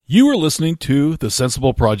You are listening to the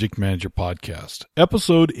Sensible Project Manager Podcast,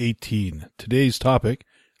 Episode 18. Today's topic,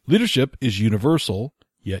 Leadership is Universal,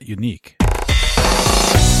 yet Unique.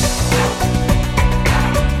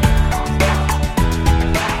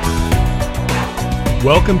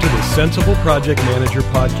 Welcome to the Sensible Project Manager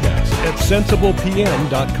Podcast at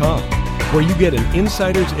SensiblePM.com, where you get an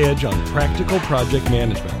insider's edge on practical project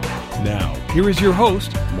management. Now, here is your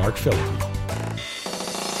host, Mark Phillippe.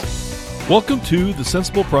 Welcome to the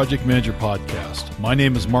Sensible Project Manager Podcast. My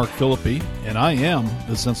name is Mark Phillippe, and I am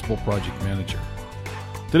the Sensible Project Manager.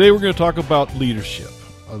 Today we're going to talk about leadership.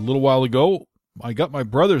 A little while ago, I got my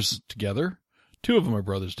brothers together, two of my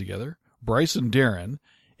brothers together, Bryce and Darren,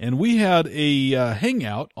 and we had a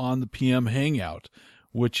hangout on the PM Hangout,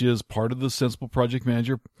 which is part of the Sensible Project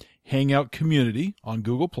Manager Hangout community on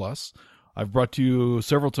Google+. I've brought to you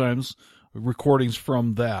several times recordings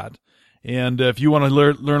from that. And if you want to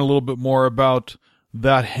learn a little bit more about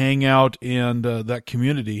that hangout and that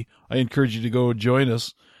community, I encourage you to go join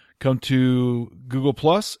us. Come to Google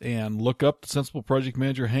Plus and look up the Sensible Project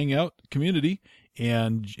Manager Hangout community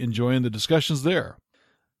and enjoying the discussions there.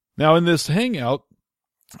 Now, in this hangout,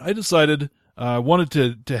 I decided I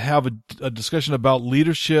wanted to have a discussion about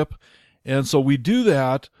leadership, and so we do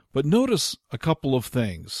that, but notice a couple of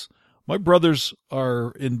things. My brothers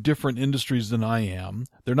are in different industries than I am.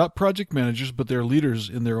 They're not project managers, but they're leaders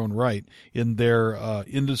in their own right, in their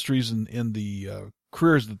industries and in the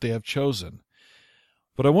careers that they have chosen.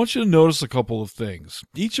 But I want you to notice a couple of things.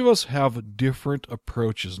 Each of us have different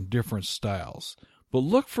approaches and different styles. But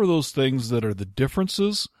look for those things that are the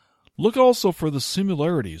differences. Look also for the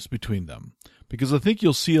similarities between them, because I think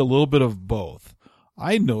you'll see a little bit of both.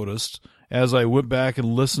 I noticed, as I went back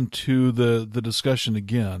and listened to the discussion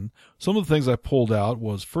again, some of the things I pulled out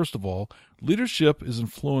was, first of all, leadership is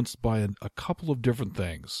influenced by a couple of different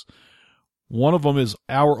things. One of them is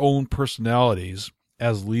our own personalities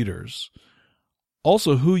as leaders.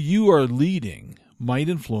 Also, who you are leading might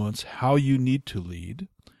influence how you need to lead,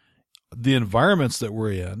 the environments that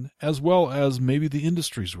we're in, as well as maybe the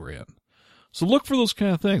industries we're in. So look for those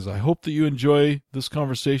kind of things. I hope that you enjoy this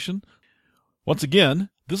conversation. Once again,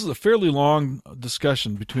 this is a fairly long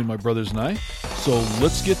discussion between my brothers and I, so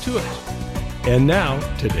let's get to it. And now,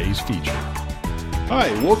 today's feature.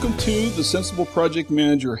 Hi, welcome to the Sensible Project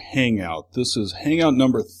Manager Hangout. This is Hangout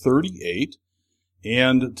number 38,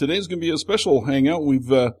 and today's going to be a special hangout.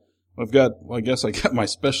 I got my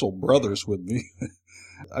special brothers with me.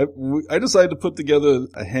 I decided to put together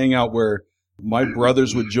a hangout where my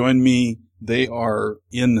brothers would join me. They are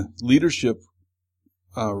in leadership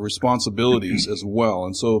responsibilities as well.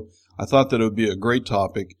 And so I thought that it would be a great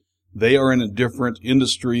topic. They are in a different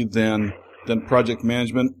industry than project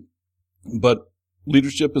management, but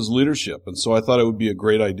leadership is leadership. And so I thought it would be a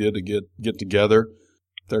great idea to get together.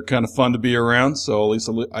 They're kind of fun to be around, so at least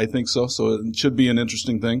I think so. So it should be an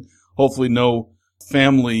interesting thing. Hopefully no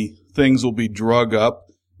family things will be drug up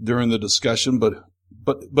during the discussion, but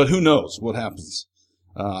who knows what happens.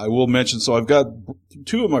 I will mention, so I've got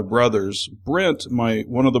two of my brothers. Brent,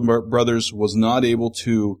 one of the brothers, was not able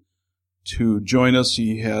to join us.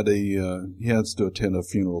 He has to attend a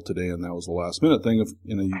funeral today, and that was the last minute thing.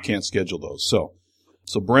 You can't schedule those.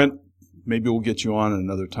 So Brent, maybe we'll get you on at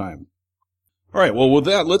another time. All right. Well, with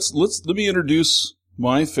that, let me introduce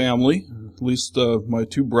my family. At least my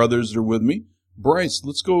two brothers are with me. Bryce,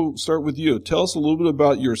 let's go start with you. Tell us a little bit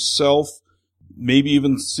about yourself, maybe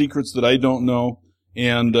even secrets that I don't know.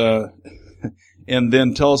 And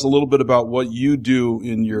then tell us a little bit about what you do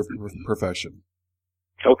in your profession.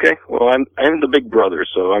 Okay. Well, I'm the big brother,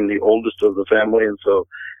 so I'm the oldest of the family, and so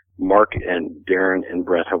Mark and Darren and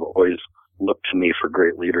Brett have always looked to me for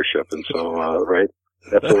great leadership, and so right.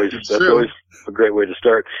 That's always a great way to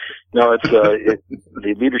start. No, it's the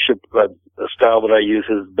leadership style that I use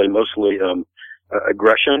has been mostly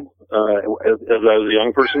aggression as I was a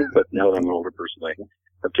young person, but now that I'm an older person,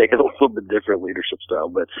 I've taken a little bit different leadership style.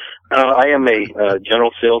 But I am a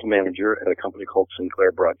general sales manager at a company called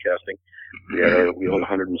Sinclair Broadcasting. We own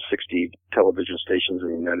 160 television stations in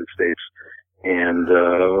the United States, and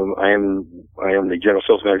I am the general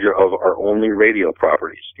sales manager of our only radio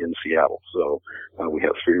properties in Seattle. So we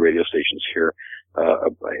have 3 radio stations here,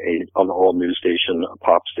 an all news station, a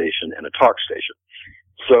pop station, and a talk station.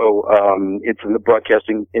 So it's in the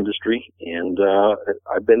broadcasting industry, and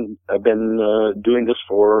I've been doing this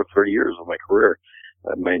for 30 years of my career.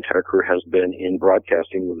 My entire career has been in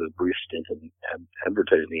broadcasting with a brief stint in an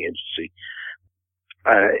advertising agency.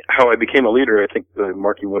 How I became a leader, I think,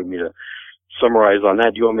 Mark, you wanted me to summarize on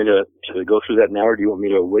that. Do you want me to go through that now, or do you want me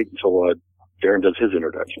to wait until Darren does his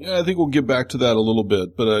introduction. Yeah, I think we'll get back to that a little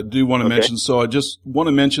bit, but I do want to mention, so I just want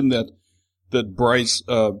to mention that Bryce,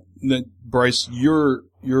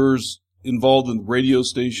 yours involved in radio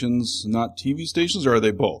stations, not TV stations, or are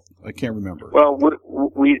they both? I can't remember. Well,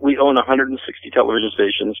 we own 160 television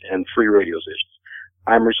stations and 3 radio stations.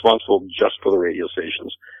 I'm responsible just for the radio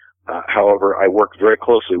stations. However, I work very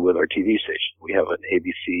closely with our TV station. We have an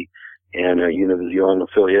ABC and a Univision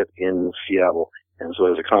affiliate in Seattle. And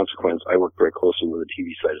so as a consequence, I work very closely with the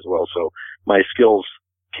TV side as well. So my skills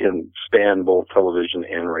can span both television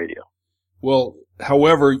and radio. Well,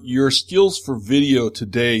 however, your skills for video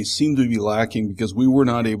today seem to be lacking because we were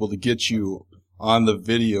not able to get you on the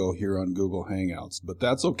video here on Google Hangouts, but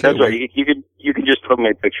that's okay. That's right. You can just put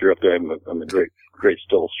my picture up there. I'm a great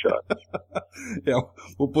still shot. Yeah,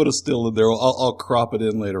 we'll put a still in there. I'll crop it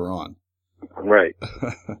in later on. Right.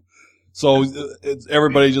 So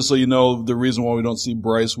everybody, just so you know, the reason why we don't see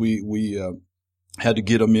Bryce, we had to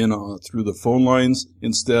get him in through the phone lines.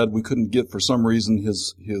 Instead, we couldn't get, for some reason,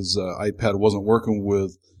 his iPad wasn't working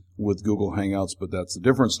with Google Hangouts, but that's a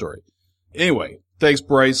different story. Anyway, thanks,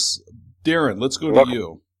 Bryce. Darren, let's go to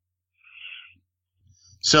you.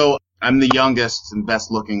 So I'm the youngest and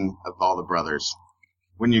best looking of all the brothers.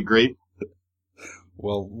 Wouldn't you agree?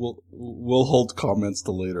 Well, we'll hold comments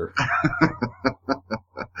to later.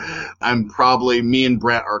 Me and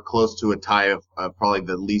Brett are close to a tie of probably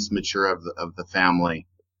the least mature of the family.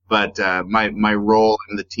 But my role,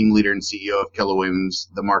 I'm the team leader and CEO of Keller Williams,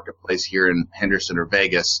 the marketplace here in Henderson or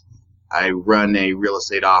Vegas. I run a real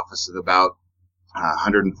estate office of about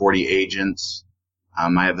 140 agents.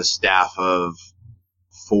 I have a staff of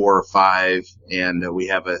 4 or 5, and we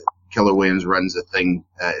have Keller Williams runs a thing,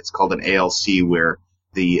 it's called an ALC, where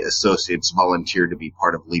the associates volunteer to be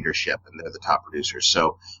part of leadership, and they're the top producers.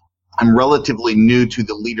 So I'm relatively new to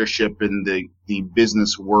the leadership in the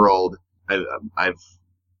business world. Our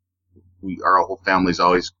whole family's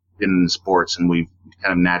always been in sports, and we've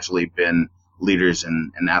kind of naturally been leaders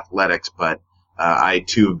in athletics, but I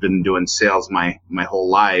too have been doing sales my whole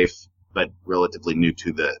life, but relatively new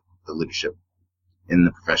to the leadership in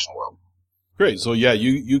the professional world. Great. So yeah,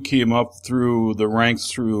 you came up through the ranks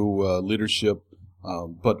through leadership,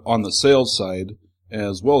 but on the sales side,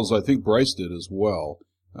 as well as I think Bryce did as well.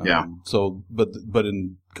 Yeah. So, but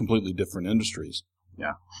in completely different industries.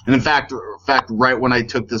 Yeah. And in fact, right when I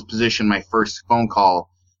took this position, my first phone call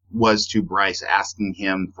was to Bryce, asking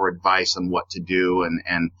him for advice on what to do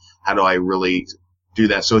and how do I really do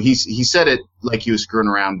that. So he said it like he was screwing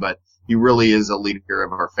around, but he really is a leader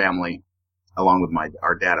of our family, along with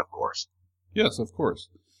our dad, of course. Yes, of course.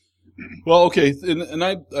 Well, okay, and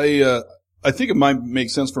I think it might make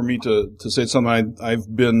sense for me to say something.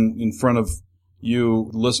 I've been in front of you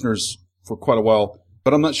listeners for quite a while,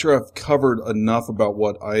 but I'm not sure I've covered enough about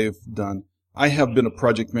what I've done. I have been a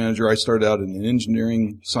project manager. I started out in the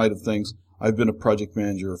engineering side of things. I've been a project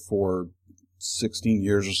manager for 16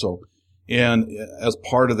 years or so. And as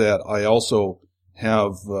part of that, I also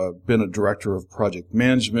have been a director of project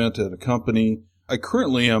management at a company. I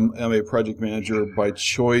currently am a project manager by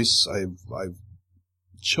choice. I've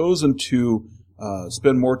chosen to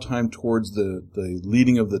spend more time towards the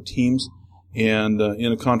leading of the teams and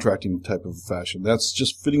in a contracting type of fashion. That's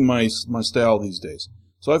just fitting my style these days.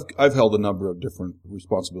 So I've held a number of different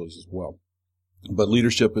responsibilities as well. But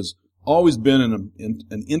leadership has always been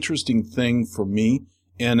an interesting thing for me,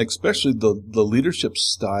 and especially the leadership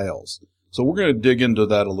styles. So we're going to dig into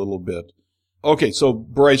that a little bit. Okay, so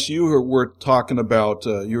Bryce, you were talking about,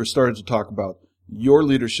 you were starting to talk about your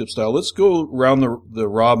leadership style. Let's go around the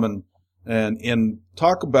robin and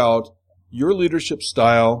talk about your leadership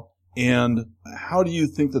style and how do you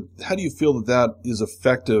feel that is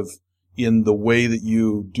effective in the way that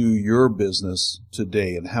you do your business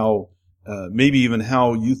today, and how, maybe even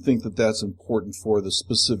how you think that that's important for the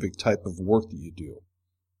specific type of work that you do.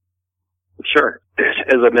 Sure.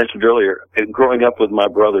 As I mentioned earlier, growing up with my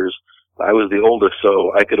brothers, I was the oldest,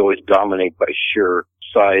 so I could always dominate by sheer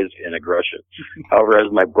size and aggression. However,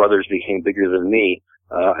 as my brothers became bigger than me,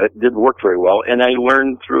 it didn't work very well, and I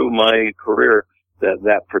learned through my career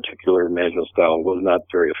that particular management style was not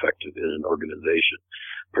very effective in an organization,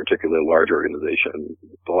 particularly a large organization.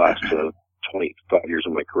 The last 25 years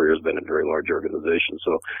of my career has been in a very large organization.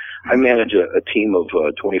 So I manage a team of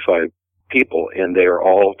 25 people, and they are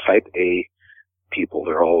all type A people.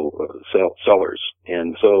 They're all sellers.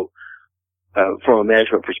 And so from a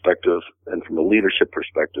management perspective and from a leadership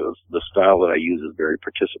perspective, the style that I use is very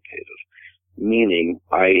participative, meaning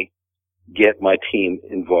I get my team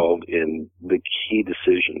involved in the key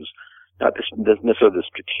decisions, not necessarily the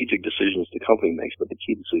strategic decisions the company makes, but the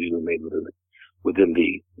key decisions made within within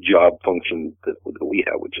the job function that we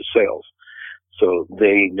have, which is sales. So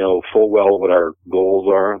they know full well what our goals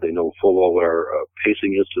are. They know full well what our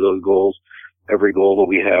pacing is to those goals. Every goal that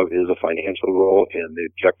we have is a financial goal, and the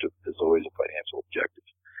objective is always a financial objective.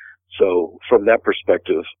 So from that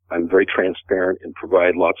perspective, I'm very transparent and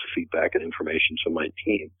provide lots of feedback and information to my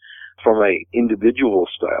team. From my individual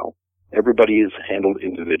style, everybody is handled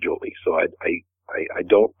individually. So I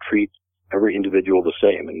don't treat every individual the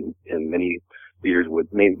same, and many leaders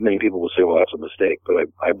many people will say, well, that's a mistake. But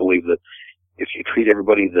I believe that if you treat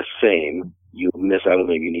everybody the same, you miss out on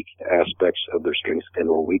the unique aspects of their strengths and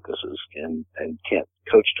or weaknesses and can't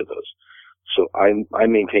coach to those. So I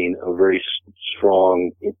maintain a very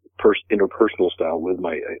strong interpersonal style with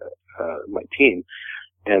my team,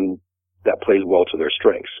 and that plays well to their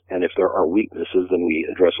strengths. And if there are weaknesses, then we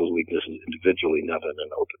address those weaknesses individually, not in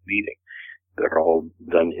an open meeting. They're all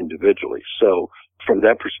done individually. So from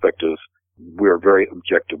that perspective, we're very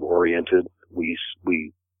objective oriented.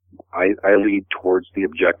 I lead towards the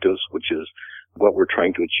objectives, which is what we're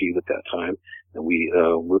trying to achieve at that time. And we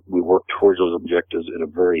work towards those objectives in a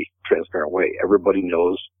very transparent way. Everybody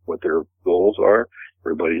knows what their goals are.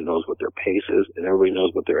 Everybody knows what their pace is, and everybody knows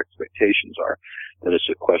what their expectations are. And it's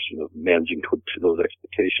a question of managing to those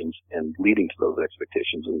expectations and leading to those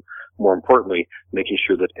expectations. And more importantly, making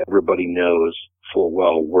sure that everybody knows full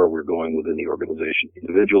well where we're going within the organization,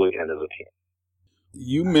 individually and as a team.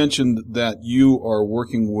 You mentioned that you are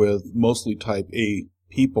working with mostly type A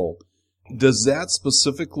people. Does that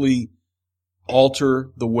specifically alter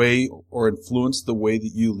the way or influence the way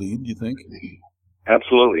that you lead, do you think?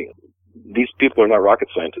 Absolutely. These people are not rocket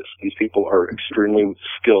scientists. These people are extremely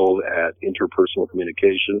skilled at interpersonal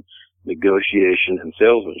communication, negotiation, and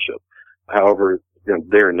salesmanship. However,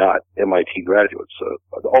 they're not MIT graduates.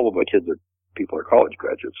 All of my kids are college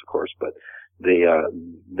graduates, of course, but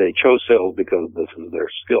they chose sales because this is their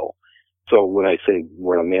skill. So when I say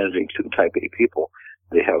when I'm managing two type A people,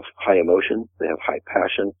 they have high emotion, they have high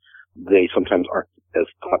passion, they sometimes aren't as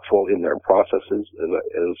thoughtful in their processes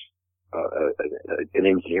as an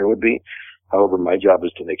engineer would be. However, my job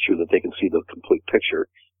is to make sure that they can see the complete picture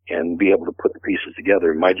and be able to put the pieces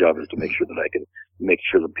together. My job is to make sure that I can make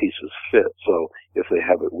sure the pieces fit. So if they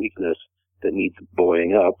have a weakness that needs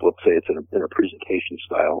buoying up, let's say it's in a presentation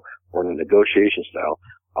style or in a negotiation style,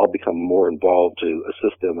 I'll become more involved to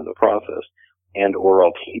assist them in the process, and or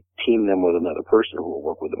I'll team them with another person who will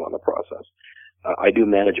work with them on the process. I do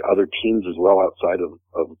manage other teams as well outside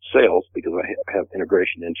of sales because I have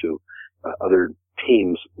integration into other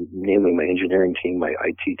teams, namely my engineering team, my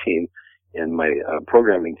IT team, and my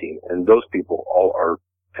programming team. And those people all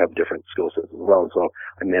have different skill sets as well. And so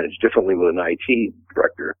I manage differently with an IT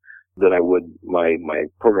director than I would my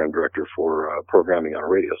program director for programming on a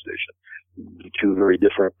radio station. Two very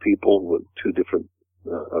different people with two different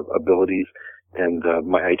abilities. And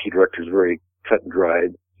my IT director is very cut and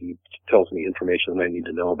dried. He tells me information that I need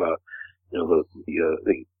to know about,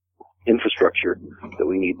 the infrastructure that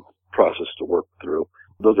we need process to work through.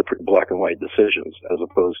 Those are pretty black and white decisions as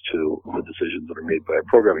opposed to the decisions that are made by a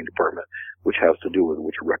programming department, which has to do with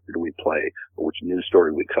which record we play or which news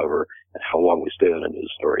story we cover and how long we stay on a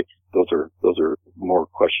news story. Those are more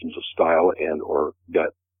questions of style and or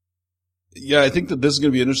gut. Yeah, I think that this is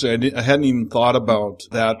going to be interesting. I hadn't even thought about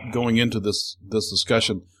that going into this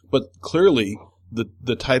discussion, but clearly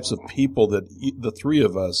the types of people that the three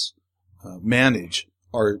of us manage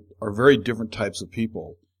are very different types of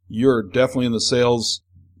people. You're definitely in the sales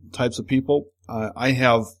types of people. I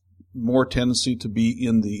have more tendency to be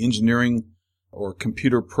in the engineering or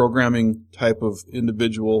computer programming type of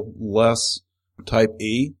individual, less type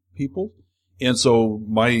A people. And so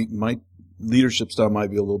my leadership style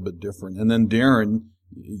might be a little bit different. And then Darren,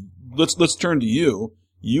 let's turn to you.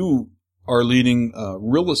 You are leading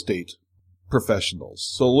real estate professionals.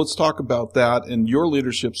 So let's talk about that and your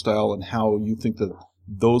leadership style and how you think that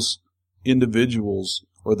those individuals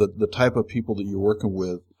or the type of people that you're working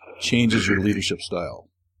with changes your leadership style.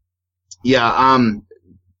 Yeah,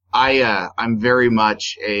 I'm very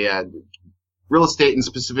much a real estate, and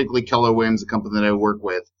specifically Keller Williams, the company that I work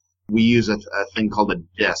with. We use a thing called a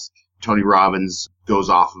DISC. Tony Robbins goes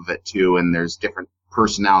off of it too, and there's different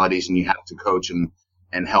personalities, and you have to coach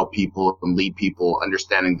and help people and lead people,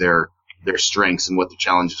 understanding their strengths and what the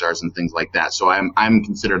challenges are and things like that. So I'm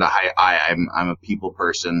considered a high I. I'm a people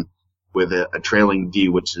person with a trailing D,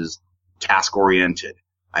 which is task oriented.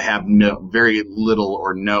 I have very little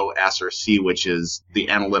or no S or C, which is the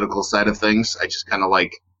analytical side of things. I just kind of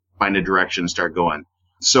like find a direction and start going.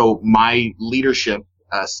 So my leadership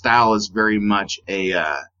style is very much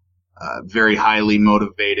a very highly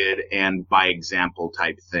motivated and by example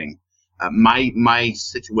type thing. My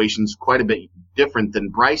situation's quite a bit different than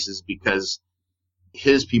Bryce's because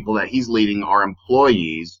his people that he's leading are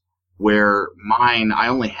employees, where mine, I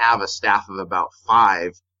only have a staff of about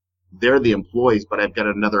 5. They're the employees, but I've got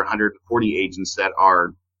another 140 agents that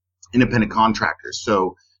are independent contractors.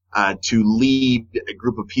 So to lead a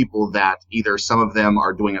group of people that either some of them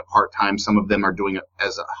are doing it part-time, some of them are doing it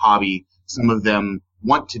as a hobby, some of them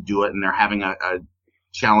want to do it and they're having a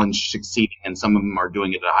challenge succeeding, and some of them are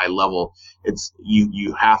doing it at a high level. It's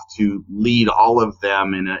you have to lead all of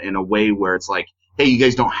them in a way where it's like, hey, you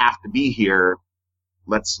guys don't have to be here.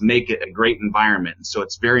 Let's make it a great environment. And so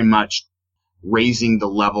it's very much raising the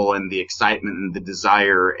level and the excitement and the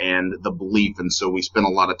desire and the belief. And so we spend a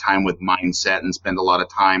lot of time with mindset and spend a lot of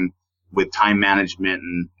time with time management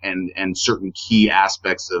and certain key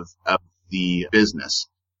aspects of the business.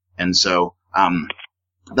 And so,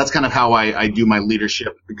 that's kind of how I do my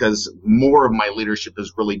leadership, because more of my leadership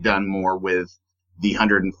is really done more with the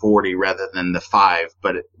 140 rather than the 5,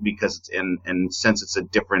 but because it's and since it's a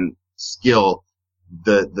different skill,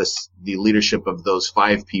 the leadership of those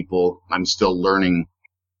 5 people, I'm still learning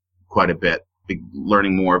quite a bit,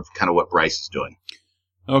 learning more of kind of what Bryce is doing.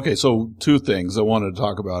 Okay, so 2 things I wanted to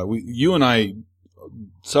talk about. You and I,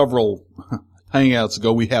 several hangouts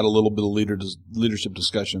ago, we had a little bit of leadership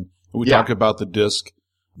discussion. We talked about the DISC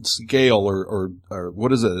scale or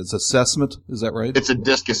what is it? It's assessment. Is that right? It's a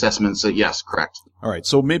DISC assessment. So yes, correct. All right.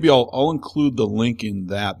 So maybe I'll include the link in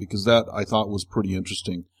that, because that I thought was pretty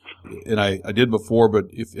interesting. And I did before, but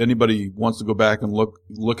if anybody wants to go back and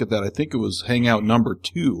look at that, I think it was hangout number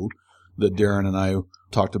 2 that Darren and I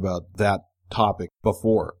talked about that topic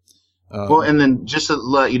before. Well, and then just to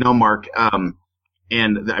let you know, Mark,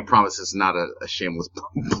 and I promise this is not a shameless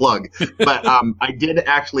plug, but I did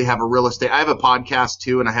actually have I have a podcast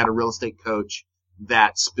too, and I had a real estate coach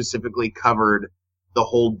that specifically covered the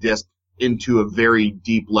whole DISC into a very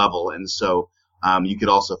deep level. And so you could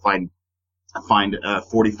also find a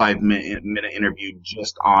 45-minute interview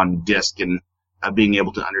just on DISC and being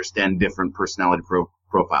able to understand different personality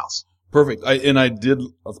profiles. Perfect. I did,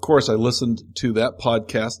 of course, I listened to that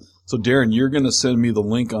podcast. So Darren, you're going to send me the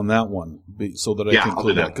link on that one so that I can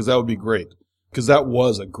include that, because that would be great. Because that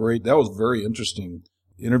was a very interesting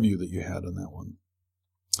interview that you had on that one.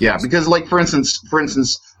 Yeah, because like for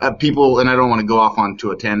instance, people, and I don't want to go off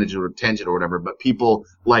onto a tangent or whatever, but people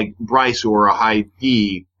like Bryce who are a high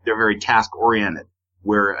D, they're very task oriented.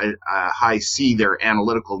 Where a high C, they're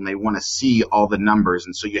analytical and they want to see all the numbers,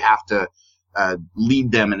 and so you have to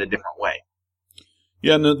lead them in a different way.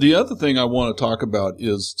 Yeah, and the other thing I want to talk about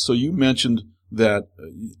is, so you mentioned that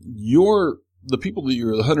the people that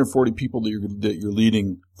the 140 people that you're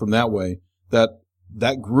leading from that way,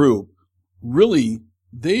 that group, really,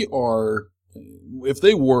 they are, if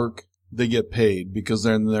they work, they get paid because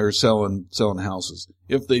then they're selling houses.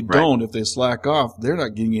 If they don't, if they slack off, they're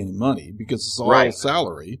not getting any money because it's all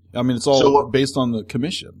salary. I mean, it's all based on the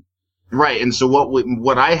commission. Right. And so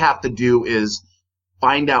what I have to do is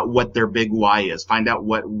find out what their big why is. Find out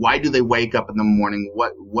why do they wake up in the morning?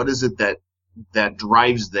 What is it that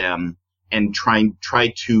drives them, and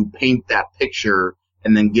try to paint that picture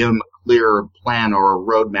and then give them a clear plan or a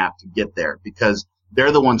roadmap to get there, because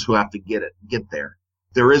they're the ones who have to get there.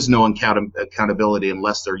 There is no accountability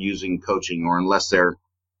unless they're using coaching or unless they're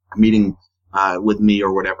meeting with me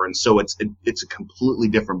or whatever. And so it's a completely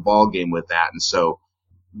different ball game with that. And so,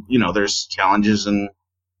 there's challenges and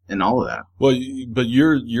all of that. Well, but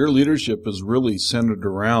your leadership is really centered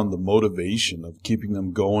around the motivation of keeping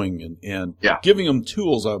them going and giving them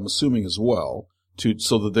tools, I'm assuming, as well,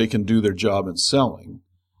 so that they can do their job in selling.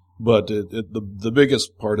 But the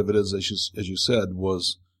biggest part of it is, as you said,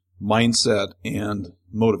 was mindset and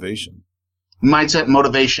motivation. Mindset,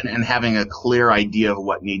 motivation, and having a clear idea of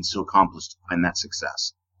what needs to accomplish to find that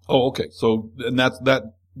success. Oh, okay. So, and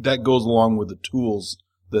that goes along with the tools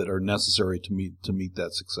that are necessary to meet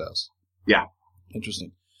that success. Yeah.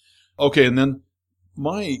 Interesting. Okay, and then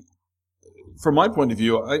from my point of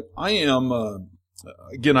view, I am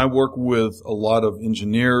again, I work with a lot of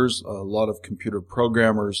engineers, a lot of computer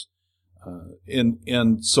programmers,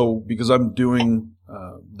 and so because I'm doing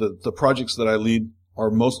the projects that I lead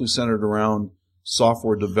are mostly centered around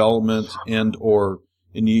software development and or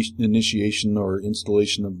initiation or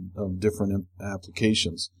installation of different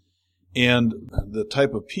applications. And the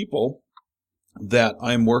type of people that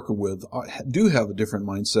I'm working with do have a different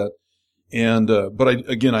mindset. And, but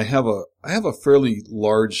I have a fairly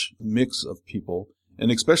large mix of people,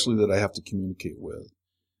 and especially that I have to communicate with.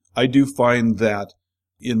 I do find that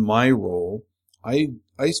in my role, I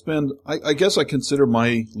guess I consider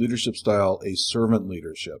my leadership style a servant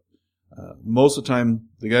leadership. Most of the time,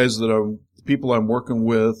 the people I'm working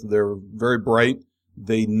with, they're very bright.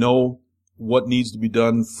 They know what needs to be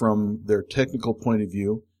done from their technical point of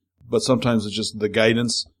view, but sometimes it's just the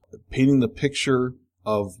guidance, painting the picture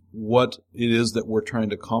of what it is that we're trying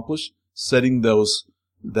to accomplish, setting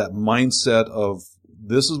that mindset of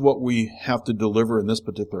this is what we have to deliver in this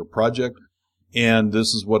particular project, and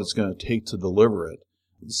this is what it's going to take to deliver it.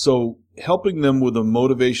 So helping them with the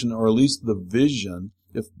motivation, or at least the vision,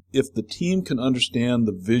 if the team can understand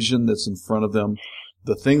the vision that's in front of them,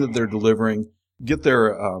 the thing that they're delivering, get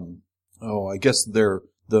their,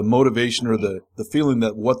 the motivation or the feeling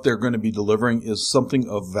that what they're going to be delivering is something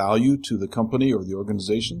of value to the company or the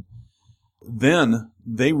organization, then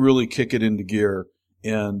they really kick it into gear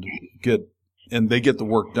and they get the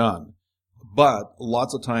work done. But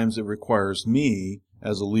lots of times it requires me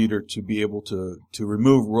as a leader to be able to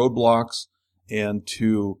remove roadblocks and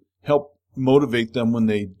to help motivate them when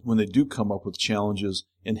they do come up with challenges,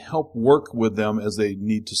 and help work with them as they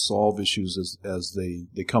need to solve issues as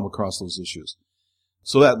they come across those issues.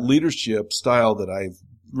 So that leadership style that I've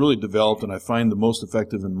really developed, and I find the most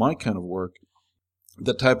effective in my kind of work,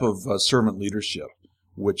 that type of servant leadership,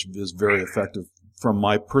 which is very effective from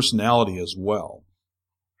my personality as well.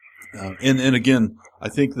 And again, I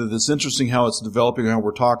think that it's interesting how it's developing, how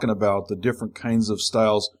we're talking about the different kinds of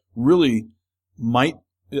styles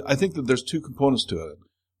I think that there's two components to it.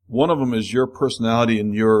 One of them is your personality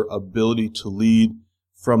and your ability to lead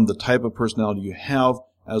from the type of personality you have,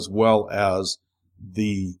 as well as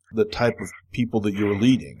the type of people that you're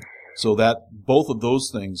leading. So that both of those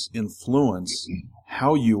things influence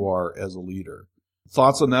how you are as a leader.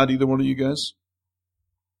 Thoughts on that, either one of you guys?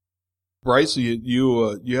 Bryce,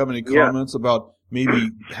 you have any comments about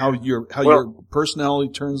maybe how your personality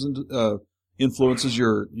turns into influences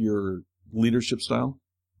your leadership style?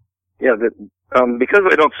 Yeah, because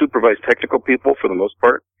I don't supervise technical people for the most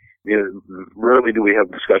part, rarely do we have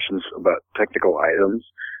discussions about technical items.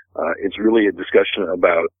 It's really a discussion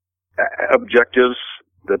about objectives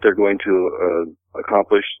that they're going to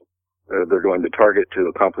accomplish, they're going to target to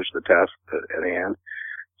accomplish the task at hand.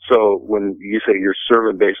 So when you say your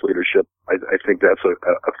servant-based leadership, I think that's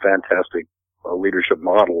a fantastic leadership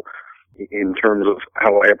model. In terms of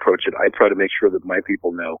how I approach it, I try to make sure that my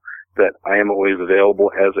people know that I am always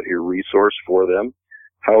available as a resource for them.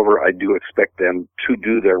 However, I do expect them to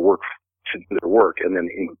do their work, and then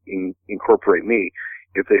incorporate me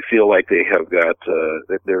if they feel like they have got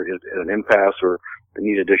that there is an impasse or they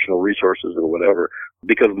need additional resources or whatever.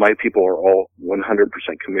 Because my people are all 100%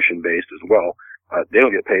 commission based as well. They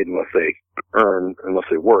don't get paid unless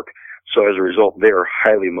they work. So as a result, they are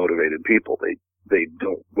highly motivated people. They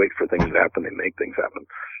don't wait for things to happen. They make things happen.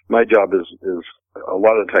 My job is a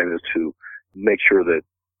lot of the time is to make sure that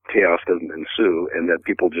chaos doesn't ensue and that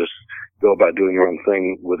people just go about doing their own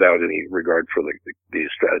thing without any regard for the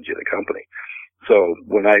strategy of the company. So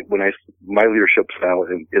my leadership style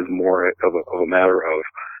is more of a matter of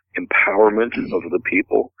empowerment of the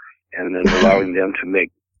people, and then allowing them to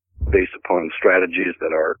make based upon strategies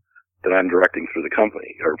that I'm directing through the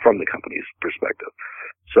company or from the company's perspective.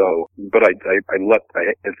 So, but it's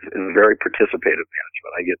very participative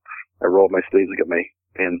management. I roll up my sleeves, I get my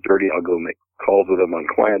hands dirty, I'll go make calls with them on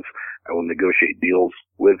clients, I will negotiate deals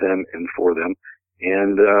with them and for them,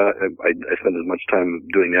 and I spend as much time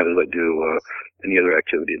doing that as I do any other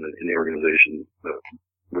activity in the organization,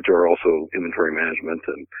 which are also inventory management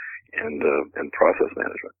and process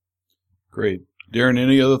management. Great. Darren,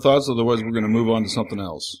 any other thoughts? Otherwise, we're going to move on to something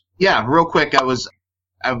else. Yeah, real quick. I was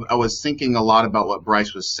thinking a lot about what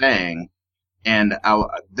Bryce was saying, and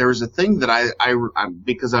there's a thing that I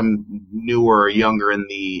because I'm newer, younger in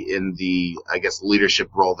the I guess leadership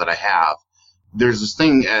role that I have. There's this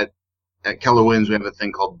thing at Keller Williams. We have a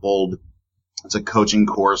thing called Bold. It's a coaching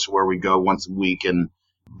course where we go once a week, and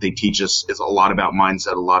they teach us it's a lot about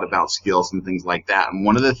mindset, a lot about skills and things like that. And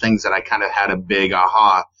one of the things that I kind of had a big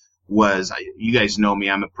aha was, you guys know me,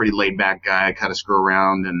 I'm a pretty laid back guy. I kind of screw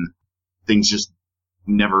around and things just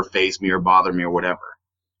never faze me or bother me or whatever.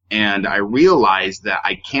 And I realized that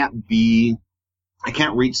I can't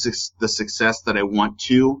reach the success that I want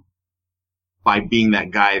to by being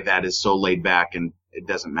that guy that is so laid back and it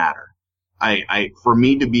doesn't matter. For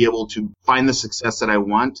me to be able to find the success that I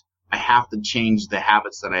want, I have to change the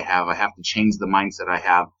habits that I have. I have to change the mindset I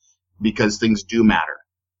have, because things do matter.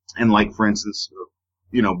 And like, for instance,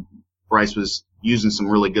 Bryce was using some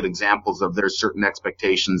really good examples of there's certain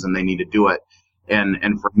expectations and they need to do it.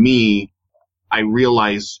 And for me, I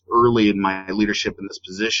realized early in my leadership in this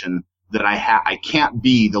position that I can't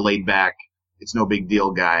be the laid back, it's no big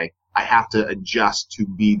deal guy. I have to adjust to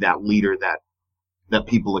be that leader that that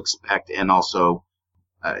people expect, and also,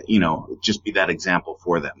 just be that example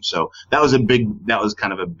for them. So that was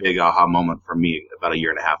kind of a big aha moment for me about a year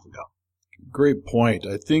and a half ago. Great point.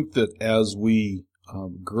 I think that as we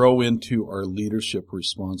grow into our leadership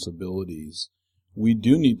responsibilities, we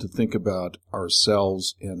do need to think about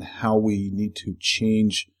ourselves and how we need to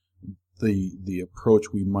change the approach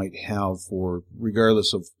we might have for,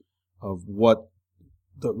 regardless of what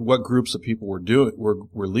groups of people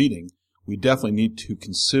we're leading. We definitely need to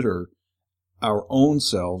consider our own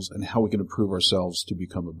selves and how we can improve ourselves to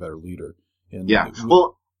become a better leader. And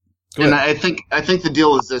and I think the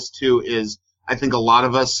deal is this too, is I think a lot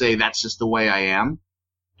of us say that's just the way I am.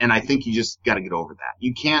 And I think you just got to get over that.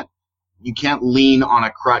 You can't lean on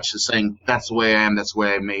a crutch of saying that's the way I am, that's the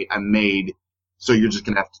way I'm made. So you're just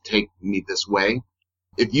going to have to take me this way.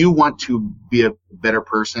 If you want to be a better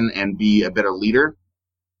person and be a better leader,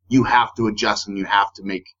 you have to adjust and you have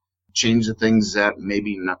to change the things that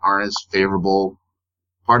maybe aren't as favorable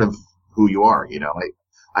part of who you are.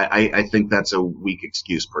 I think that's a weak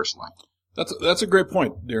excuse personally. That's a great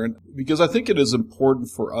point, Darren, because I think it is important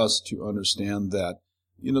for us to understand that,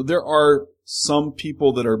 there are some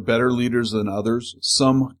people that are better leaders than others.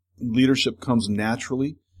 Some leadership comes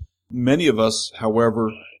naturally. Many of us,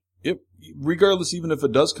 however, regardless, even if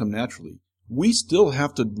it does come naturally, we still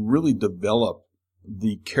have to really develop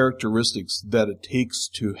the characteristics that it takes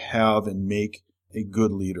to have and make a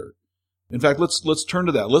good leader. In fact, let's turn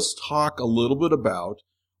to that. Let's talk a little bit about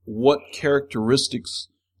what characteristics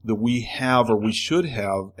that we have or we should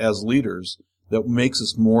have as leaders that makes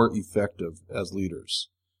us more effective as leaders.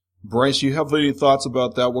 Bryce, you have any thoughts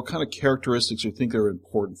about that? What kind of characteristics do you think are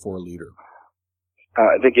important for a leader?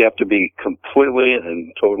 I think you have to be completely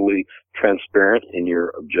and totally transparent in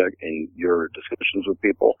your discussions with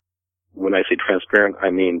people. When I say transparent,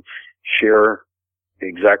 I mean share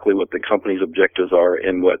exactly what the company's objectives are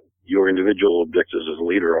and what your individual objectives as a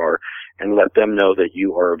leader are, and let them know that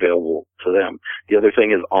you are available to them. The other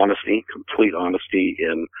thing is honesty, complete honesty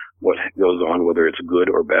in what goes on, whether it's good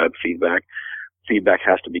or bad feedback. Feedback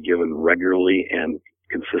has to be given regularly and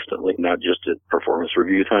consistently, not just at performance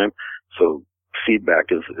review time. So feedback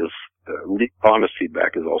honest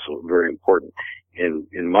feedback is also very important.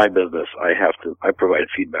 In my business, I provide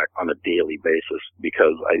feedback on a daily basis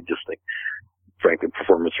because I just think, frankly,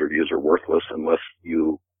 performance reviews are worthless unless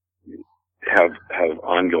you have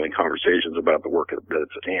ongoing conversations about the work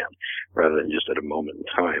that's at hand rather than just at a moment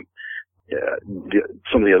in time.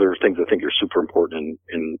 Some of the other things I think are super important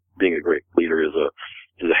in being a great leader is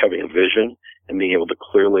having a vision and being able to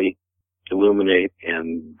clearly illuminate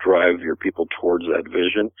and drive your people towards that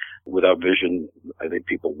vision. Without vision, I think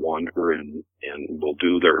people wander and will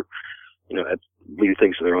do their, leave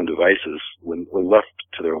things to their own devices. When left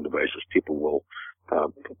to their own devices, people will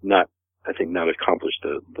not accomplish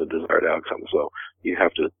the desired outcome. So you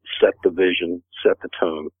have to set the vision, set the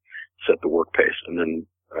tone, set the work pace, and then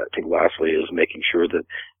I think lastly is making sure that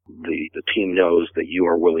the team knows that you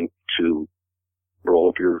are willing to roll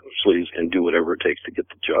up your sleeves and do whatever it takes to get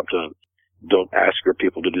the job done. Don't ask your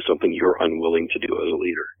people to do something you're unwilling to do as a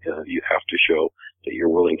leader. You have to show that you're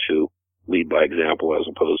willing to lead by example as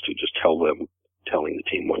opposed to just telling the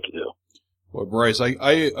team what to do. Well, Bryce,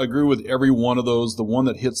 I agree with every one of those. The one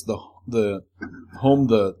that hits the home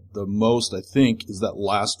the most, I think, is that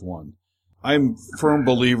last one. I'm a firm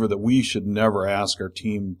believer that we should never ask our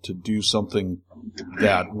team to do something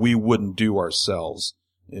that we wouldn't do ourselves.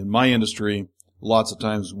 In my industry, lots of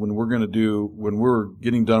times when we're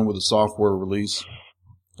getting done with a software release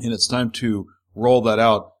and it's time to roll that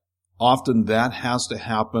out, often that has to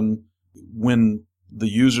happen when the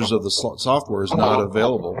users of the software is not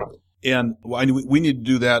available. And we need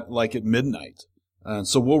to do that like at midnight. And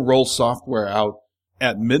so we'll roll software out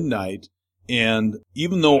at midnight. And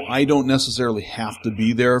even though I don't necessarily have to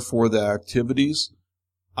be there for the activities,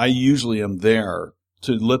 I usually am there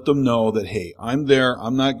to let them know that, hey, I'm there.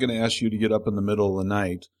 I'm not going to ask you to get up in the middle of the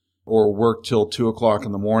night or work till 2:00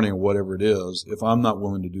 in the morning or whatever it is if I'm not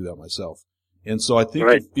willing to do that myself. And so I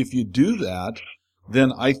think if you do that,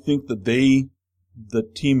 then I think that the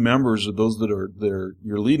team members or those that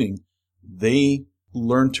you're leading, they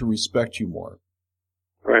learn to respect you more.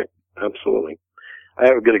 Right. Absolutely. I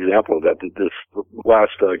have a good example of that. This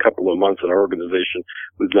last couple of months in our organization,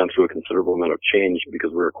 we've gone through a considerable amount of change because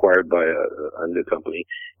we're acquired by a new company,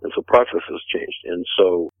 and so processes changed. And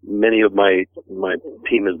so many of my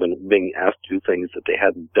team has been being asked to do things that they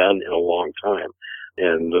hadn't done in a long time,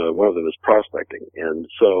 and one of them is prospecting. And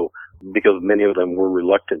so because many of them were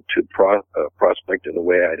reluctant to prospect in the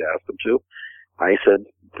way I'd asked them to, I said,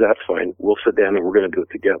 that's fine. We'll sit down and we're going to do it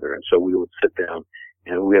together. And so we would sit down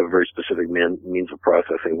And we have a very specific means of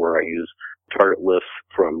processing where I use target lists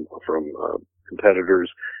from competitors,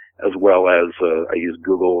 as well as I use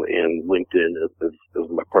Google and LinkedIn as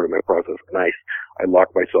my part of my process. And I lock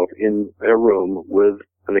myself in a room with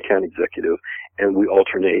an account executive, and we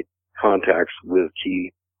alternate contacts with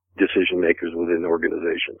key decision makers within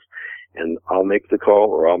organizations. And I'll make the call,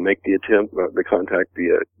 or I'll make the attempt, the contact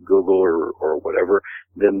via Google or whatever.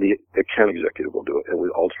 Then the account executive will do it, and we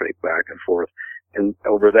alternate back and forth. And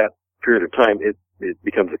over that period of time, it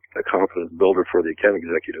becomes a confidence builder for the account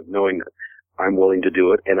executive, knowing that I'm willing to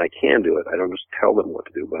do it and I can do it. I don't just tell them what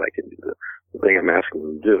to do, but I can do the thing I'm asking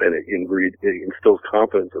them to do. And it instills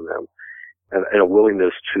confidence in them and a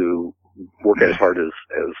willingness to work as hard as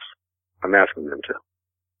I'm asking them to.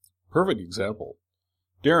 Perfect example.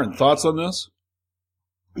 Darren, thoughts on this?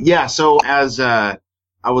 Yeah, so as I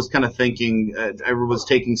was kind of thinking, I was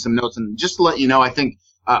taking some notes, and just to let you know, I think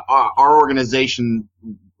our organization,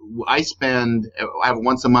 I have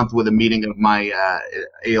once a month with a meeting of my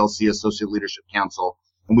ALC, Associate Leadership Council,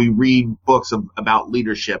 and we read books about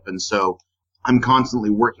leadership, and so I'm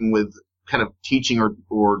constantly working with kind of teaching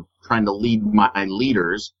or trying to lead my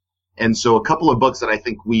leaders. And so a couple of books that I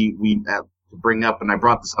think we bring up, and I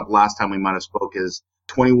brought this up last time we might have spoke, is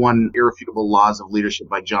 21 Irrefutable Laws of Leadership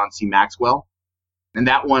by John C. Maxwell. And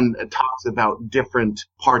that one talks about different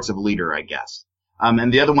parts of leader, I guess.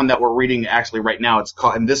 And the other one that we're reading actually right now, it's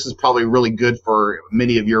called, and this is probably really good for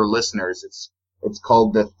many of your listeners, it's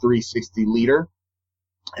called The 360 Leader.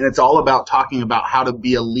 And it's all about talking about how to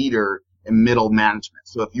be a leader in middle management.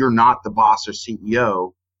 So if you're not the boss or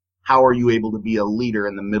CEO, how are you able to be a leader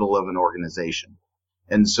in the middle of an organization?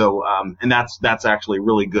 And so, and that's actually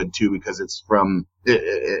really good too, because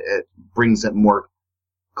it brings it more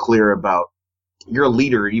clear about you're a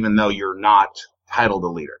leader even though you're not titled a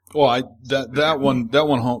leader. Well, that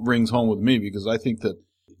one rings home with me, because I think that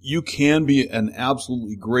you can be an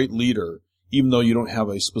absolutely great leader even though you don't have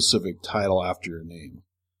a specific title after your name.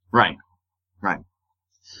 Right.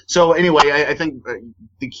 So anyway, I think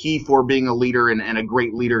the key for being a leader and a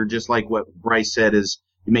great leader, just like what Bryce said, is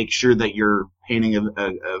you make sure that you're painting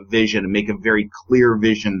a vision and make a very clear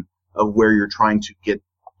vision of where you're trying to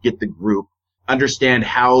get the group. Understand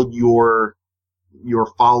how your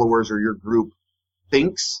followers or your group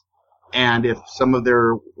thinks, and if some of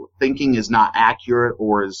their thinking is not accurate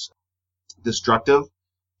or is destructive,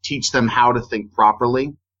 teach them how to think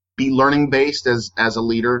properly. Be learning based as a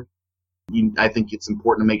leader. I think it's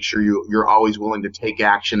important to make sure you're always willing to take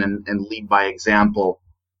action and lead by example.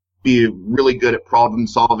 Be really good at problem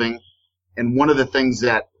solving. And one of the things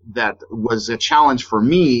that was a challenge for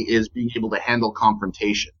me is being able to handle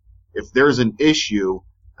confrontation. If there's an issue,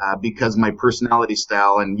 because my personality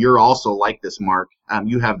style, and you're also like this, Mark,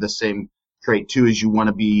 you have the same trait too, is you want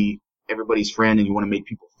to be everybody's friend and you want to make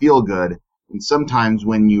people feel good. And sometimes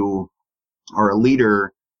when you are a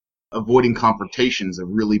leader, avoiding confrontation is a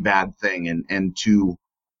really bad thing, and to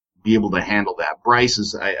be able to handle that. Bryce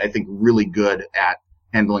is, I think, really good at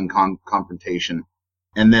handling confrontation.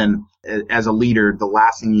 And then as a leader, the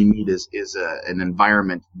last thing you need is an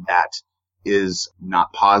environment that is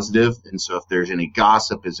not positive. And so if there's any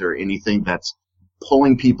gossip, is there anything that's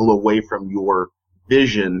pulling people away from your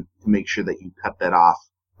vision, to make sure that you cut that off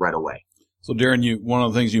right away. So Darren, one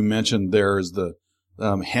of the things you mentioned there is the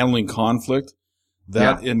handling conflict.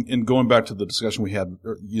 That, yeah. In going back to the discussion we had,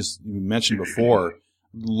 you mentioned before,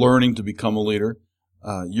 learning to become a leader.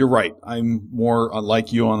 You're right. I'm more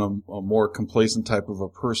like you on a more complacent type of a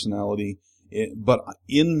personality. But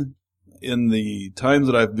in the times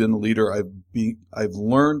that I've been a leader, I've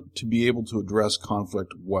learned to be able to address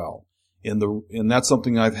conflict well. And that's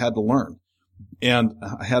something I've had to learn. And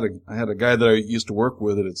I had a guy that I used to work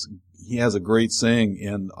with, and he has a great saying,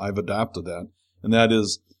 and I've adopted that. And that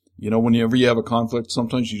is, whenever you have a conflict,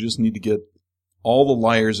 sometimes you just need to get all the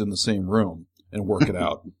liars in the same room and work it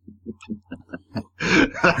out.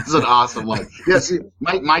 That's an awesome one. Yes,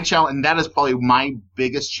 my challenge, and that is probably my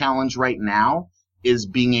biggest challenge right now, is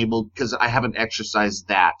being able, because I haven't exercised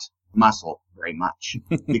that muscle very much,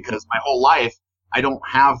 because my whole life I don't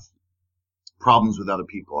have problems with other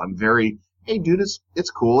people. I'm very, hey dude,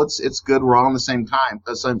 it's cool, it's good, we're all on the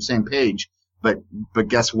same page. But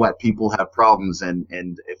guess what? People have problems, and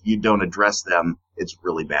if you don't address them, it's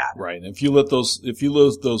really bad. Right. And if you let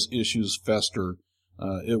those issues fester,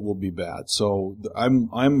 it will be bad. So I'm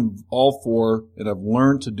all for, and I've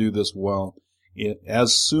learned to do this well.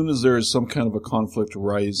 As soon as there is some kind of a conflict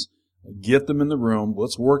arise, get them in the room.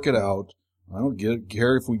 Let's work it out. I don't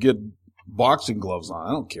care if we get boxing gloves on.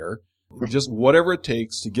 I don't care. Just whatever it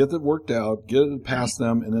takes to get it worked out, get it past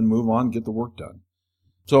them, and then move on, get the work done.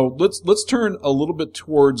 So let's turn a little bit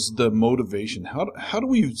towards the motivation. How do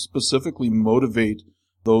we specifically motivate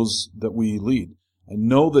those that we lead? I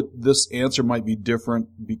know that this answer might be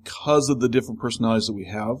different because of the different personalities that we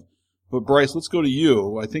have. But Bryce, let's go to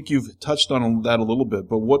you. I think you've touched on that a little bit,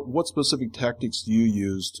 but what specific tactics do you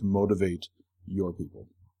use to motivate your people?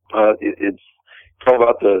 It's all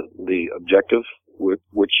about the objective,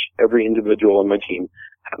 which every individual on my team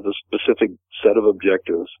has a specific set of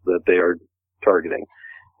objectives that they are targeting.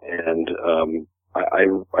 And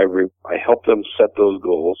I help them set those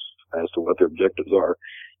goals as to what their objectives are.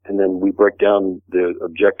 And then we break down the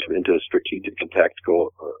objective into strategic and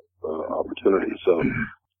tactical opportunities. So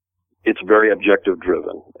it's very objective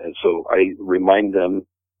driven. And so I remind them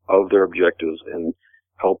of their objectives and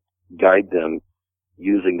help guide them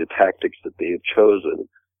using the tactics that they have chosen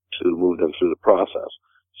to move them through the process.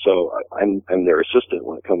 So I'm their assistant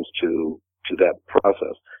when it comes to that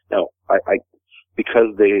process. Now,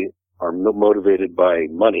 because they are motivated by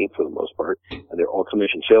money for the most part, and they're all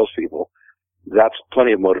commission salespeople, that's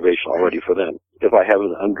plenty of motivation already for them. If I have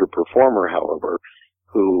an underperformer, however,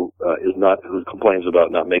 who complains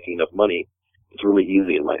about not making enough money, it's really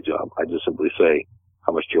easy in my job. I just simply say,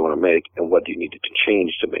 how much do you want to make, and what do you need to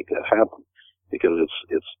change to make that happen? Because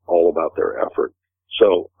it's all about their effort.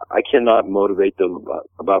 So I cannot motivate them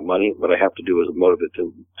about money. What I have to do is motivate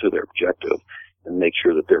them to their objective and make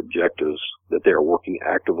sure that their objectives, that they are working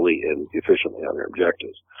actively and efficiently on their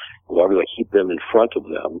objectives. As long as I keep them in front of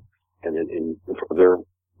them and in front of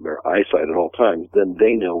their eyesight at all times, then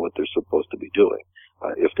they know what they're supposed to be doing.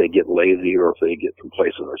 If they get lazy or if they get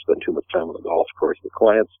complacent or spend too much time on the golf course with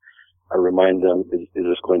clients, I remind them, is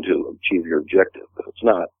this going to achieve your objective? If it's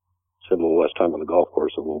not, spend a little less time on the golf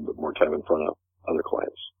course and a little bit more time in front of other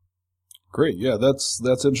clients. Great. Yeah, that's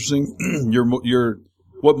interesting.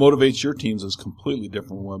 What motivates your teams is completely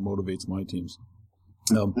different from what motivates my teams.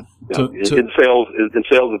 In sales,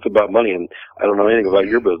 it's about money, and I don't know anything about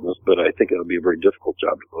your business, but I think it would be a very difficult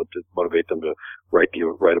job to motivate them to write the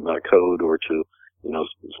right amount of code or to,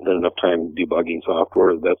 spend enough time debugging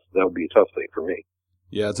software. That would be a tough thing for me.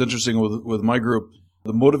 Yeah, it's interesting with my group.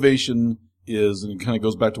 The motivation is, and it kind of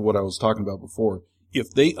goes back to what I was talking about before.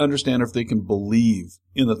 If they understand, if they can believe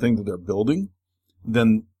in the thing that they're building,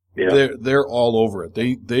 then they're all over it.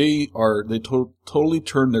 They totally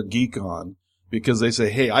turn their geek on because they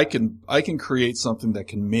say, hey, I can create something that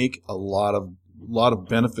can make a lot of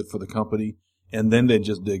benefit for the company, and then they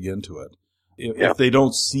just dig into it. If they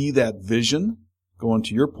don't see that vision, going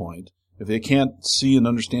to your point, if they can't see and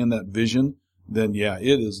understand that vision, then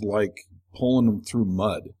it is like pulling them through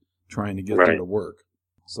mud trying to get them to work.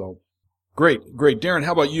 So great. Darren,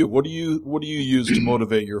 how about you? What do you use to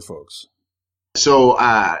motivate your folks? So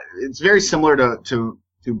it's very similar to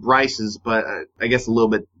Bryce's, but I guess a little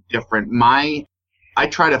bit different. I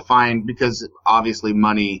try to find, because obviously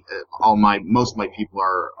money, most of my people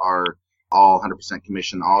are all 100%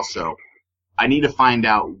 commission also. I need to find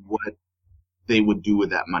out what they would do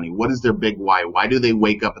with that money. What is their big why? Why do they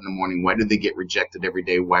wake up in the morning? Why do they get rejected every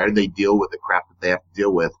day? Why do they deal with the crap that they have to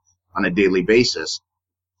deal with on a daily basis?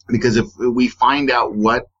 Because if we find out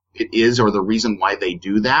what it is or the reason why they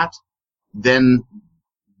do that, then,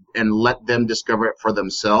 and let them discover it for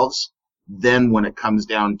themselves, then when it comes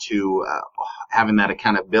down to having that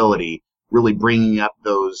accountability, really bringing up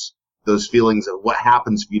those feelings of what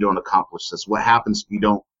happens if you don't accomplish this? What happens if you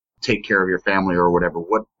don't take care of your family or whatever?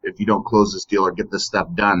 What if you don't close this deal or get this stuff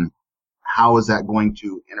done? How is that going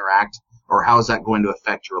to interact, or how is that going to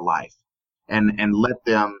affect your life? And let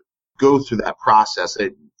them go through that process.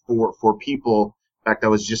 For people, in fact, I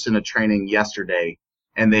was just in a training yesterday,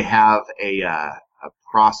 and they have a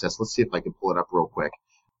process. Let's see if I can pull it up real quick.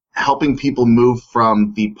 Helping people move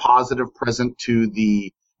from the positive present to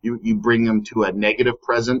you bring them to a negative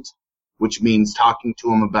present, which means talking to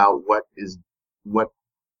them about what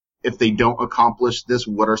if they don't accomplish this,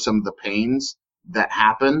 what are some of the pains that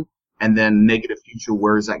happen, and then negative future,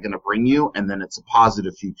 where is that going to bring you? And then it's a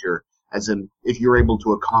positive future, as in, if you're able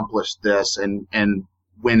to accomplish this and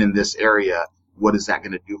win in this area, what is that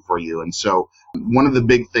going to do for you? And so one of the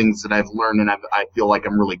big things that I've learned, and I feel like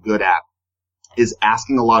I'm really good at, is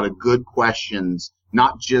asking a lot of good questions,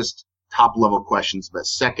 not just top level questions, but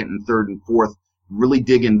second and third and fourth, really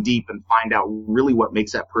dig in deep and find out really what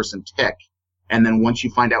makes that person tick. And then once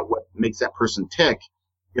you find out what makes that person tick,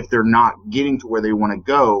 if they're not getting to where they want to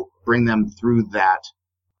go, bring them through that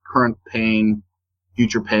current pain,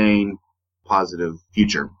 future pain, positive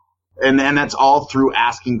future. And that's all through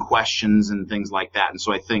asking questions and things like that. And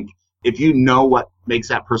so I think if you know what makes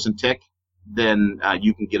that person tick, then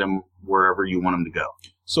you can get them wherever you want them to go.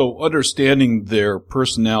 So understanding their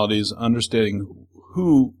personalities, understanding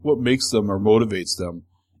what makes them or motivates them,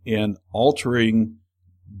 and altering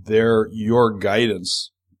your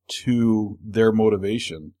guidance to their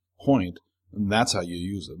motivation point, and that's how you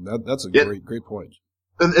use it. That's a great point.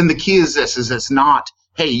 And the key is this: is it's not,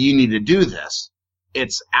 hey, you need to do this.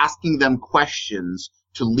 It's asking them questions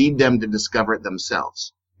to lead them to discover it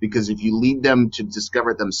themselves. Because if you lead them to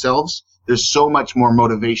discover it themselves, there's so much more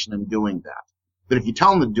motivation in doing that. But if you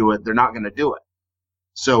tell them to do it, they're not going to do it.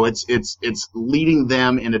 So it's leading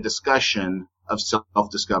them in a discussion of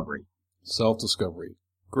self-discovery. Self-discovery.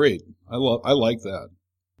 Great. I like that.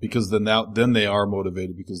 Because then they are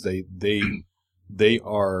motivated because they've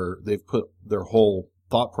put their whole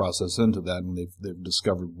thought process into that, and they've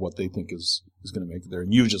discovered what they think is going to make it there,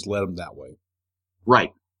 and you've just led them that way.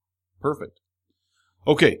 Right. Perfect.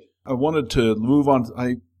 Okay, I wanted to move on.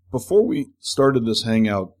 Before we started this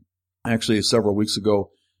hangout, actually several weeks ago,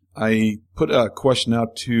 I put a question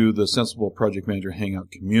out to the Sensible Project Manager Hangout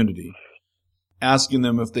community, asking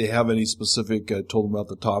them if they have any specific. I told them about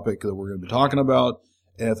the topic that we're going to be talking about,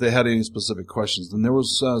 and if they had any specific questions. And there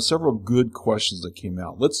was several good questions that came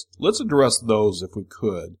out. Let's address those if we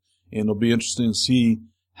could, and it'll be interesting to see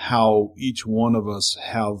how each one of us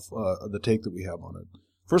have the take that we have on it.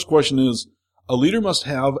 First question is, a leader must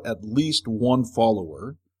have at least one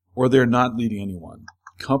follower, or they're not leading anyone.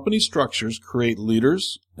 Company structures create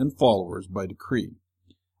leaders and followers by decree.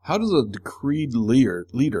 How does a decreed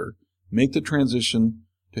leader make the transition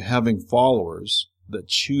to having followers that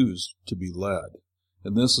choose to be led?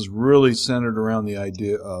 And this is really centered around the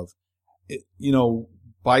idea of,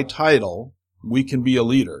 by title, we can be a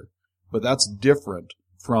leader, but that's different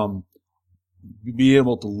from being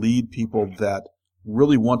able to lead people that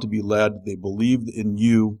really want to be led. They believe in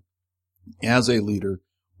you as a leader.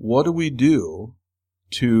 What do we do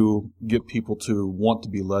to get people to want to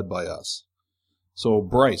be led by us? So,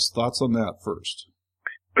 Bryce, thoughts on that first?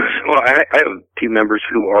 Well, I have team members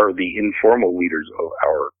who are the informal leaders of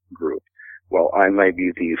our group. While I might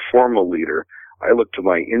be the formal leader, I look to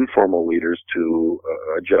my informal leaders to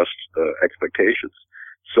adjust expectations.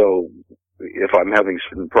 So if I'm having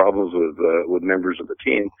certain problems with members of the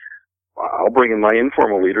team, I'll bring in my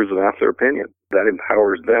informal leaders and ask their opinion. That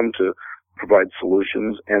empowers them to provide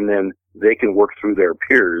solutions, and then they can work through their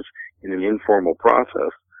peers in an informal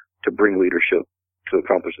process to bring leadership to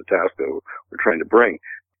accomplish the task that we're trying to bring.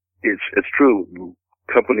 It's true.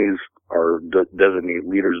 Companies designate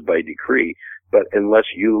leaders by decree, but unless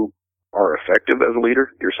you are effective as a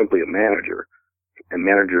leader, you're simply a manager, and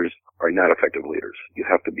managers are not effective leaders. You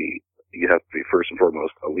have to be first and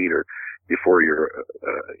foremost a leader before you're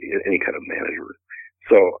any kind of manager.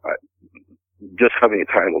 So just having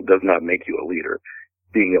a title does not make you a leader.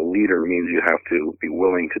 Being a leader means you have to be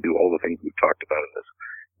willing to do all the things we've talked about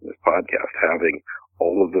in this podcast, having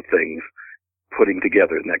all of the things putting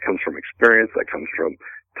together, and that comes from experience, that comes from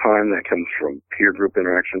time, that comes from peer group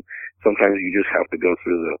interaction. Sometimes you just have to go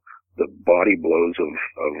through the body blows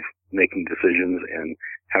of making decisions and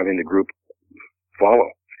having the group follow.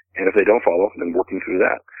 And if they don't follow, then working through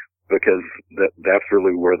that, because that's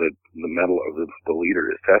really where the mettle of the leader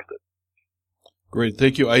is tested. Great,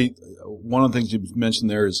 thank you. One of the things you mentioned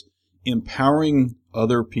there is empowering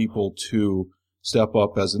other people to step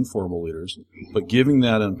up as informal leaders, but giving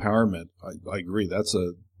that empowerment. I agree. That's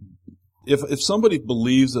if somebody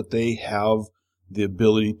believes that they have the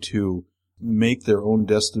ability to make their own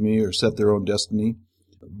destiny or set their own destiny,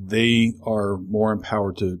 they are more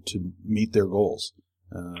empowered to meet their goals.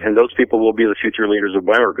 And those people will be the future leaders of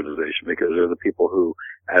my organization, because they're the people who,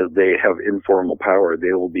 as they have informal power,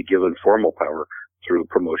 they will be given formal power through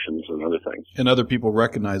promotions and other things. And other people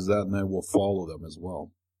recognize that, and they will follow them as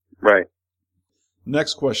well. Right.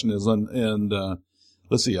 Next question is,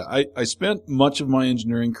 let's see, I spent much of my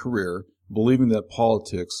engineering career believing that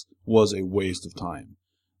politics was a waste of time.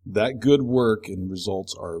 That good work and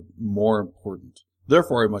results are more important.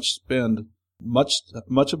 Therefore, I must spend much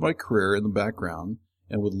of my career in the background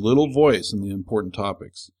and with little voice in the important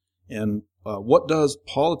topics. And what does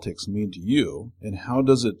politics mean to you, and how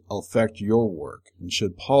does it affect your work? And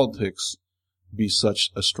should politics be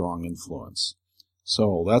such a strong influence?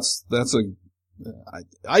 So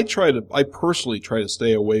I personally try to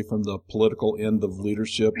stay away from the political end of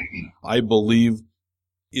leadership. I believe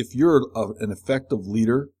if you're an effective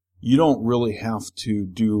leader, you don't really have to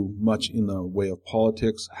do much in the way of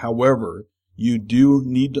politics. However, you do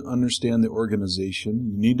need to understand the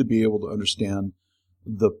organization. You need to be able to understand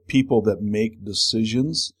the people that make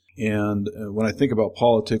decisions. And when I think about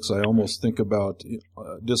politics, I almost think about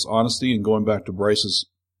dishonesty. And going back to Bryce,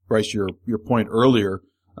 your point earlier,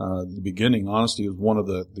 at the beginning, honesty is one of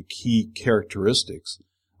the key characteristics.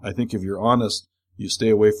 I think if you're honest, You stay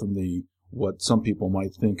away from what some people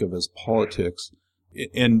might think of as politics,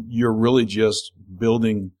 and you're really just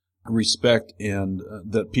building respect and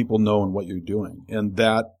that people know and what you're doing, and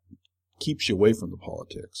that keeps you away from the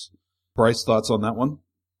politics. Bryce, thoughts on that one?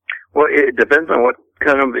 Well, it depends on what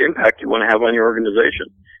kind of impact you want to have on your organization.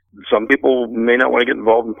 Some people may not want to get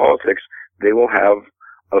involved in politics. They will have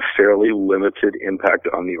a fairly limited impact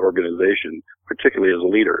on the organization, particularly as a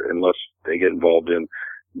leader, unless they get involved in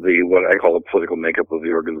what I call the political makeup of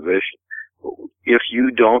the organization. If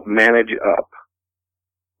you don't manage up,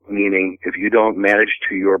 meaning if you don't manage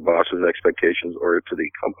to your boss's expectations or to the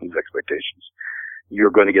company's expectations, you're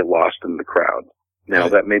going to get lost in the crowd. Now,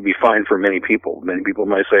 that may be fine for many people. Many people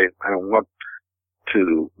might say, I don't want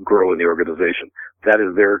to grow in the organization. That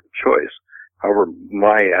is their choice. However,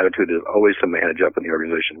 my attitude is always to manage up in the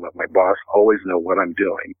organization, let my boss always know what I'm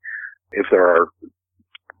doing. If there are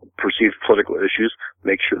perceived political issues,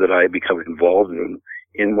 make sure that I become involved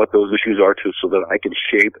in what those issues are too, so that I can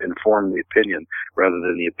shape and form the opinion rather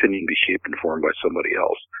than the opinion be shaped and formed by somebody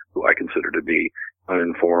else who I consider to be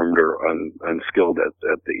uninformed or unskilled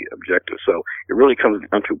at the objective. So it really comes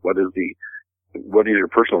down to what is your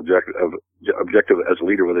personal objective as a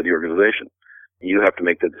leader within the organization. You have to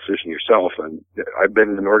make that decision yourself. And I've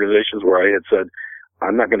been in organizations where I had said,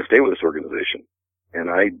 I'm not going to stay with this organization. And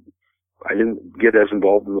I didn't get as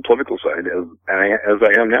involved in the political side as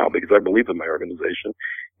I am now, because I believe in my organization.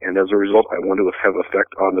 And as a result, I want to have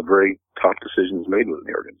effect on the very top decisions made within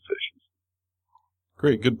the organization.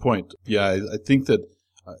 Great, good point. Yeah, I think that,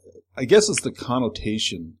 I guess it's the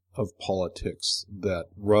connotation of politics that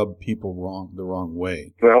rub people the wrong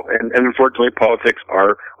way. Well, and unfortunately, politics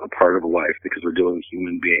are a part of life because we're dealing with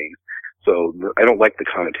human beings. So I don't like the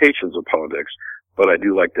connotations of politics, but I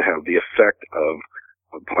do like to have the effect of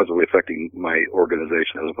positively affecting my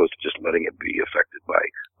organization as opposed to just letting it be affected by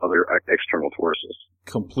other external forces.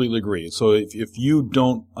 Completely agree. So if you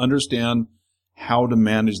don't understand how to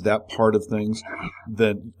manage that part of things,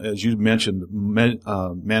 then, as you mentioned,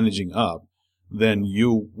 managing up, then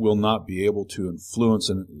you will not be able to influence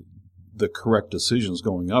the correct decisions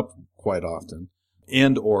going up quite often,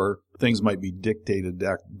 and or things might be dictated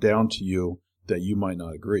down to you that you might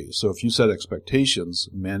not agree. So if you set expectations,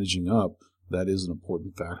 managing up, that is an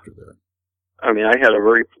important factor there. I mean, I had a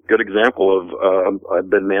very good example of, I've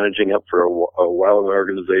been managing up for a while in an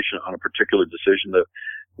organization on a particular decision that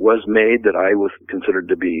was made that I was considered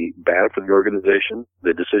to be bad for the organization.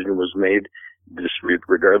 The decision was made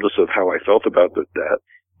regardless of how I felt about that.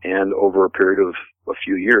 And over a period of a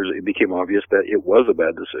few years, it became obvious that it was a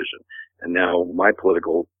bad decision. And now my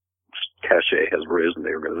political cachet has risen in the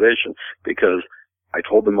organization because I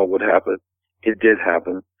told them what would happen. It did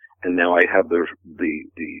happen. And now I have the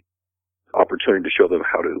opportunity to show them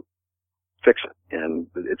how to fix it. And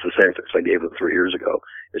it's the same fix I gave them 3 years ago.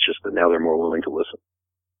 It's just that now they're more willing to listen.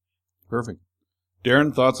 Perfect.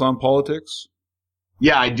 Darren, thoughts on politics?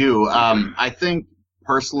 Yeah, I do. I think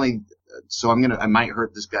personally, so I might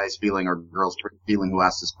hurt this guy's feeling or girl's feeling who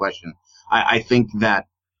asked this question. I think that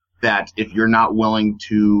if you're not willing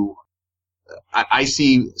to, I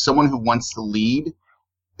see someone who wants to lead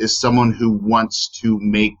is someone who wants to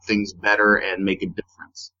make things better and make a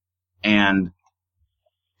difference. And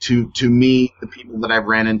to me, the people that I've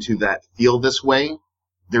ran into that feel this way,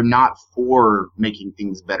 they're not for making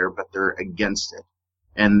things better, but they're against it.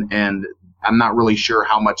 And I'm not really sure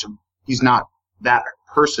how much that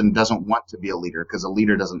person doesn't want to be a leader because a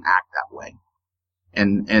leader doesn't act that way.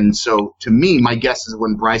 And so to me, my guess is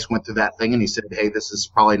when Bryce went through that thing and he said, hey, this is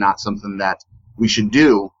probably not something that we should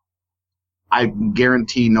do. I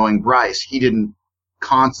guarantee, knowing Bryce, he didn't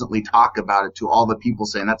constantly talk about it to all the people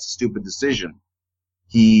saying that's a stupid decision.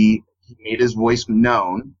 He made his voice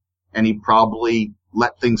known, and he probably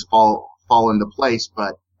let things fall into place.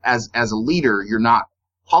 But as a leader, you're not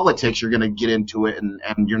politics. You're going to get into it, and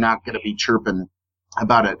you're not going to be chirping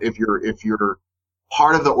about it. If you're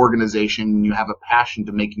part of the organization and you have a passion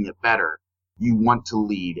to making it better, you want to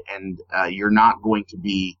lead, and you're not going to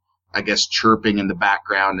be, I guess, chirping in the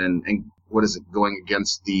background and what is it, going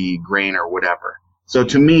against the grain or whatever. So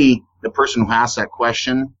to me, the person who asked that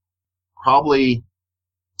question probably,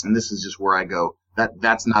 and this is just where I go,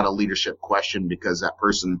 that's not a leadership question because that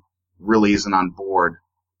person really isn't on board.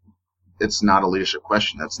 It's not a leadership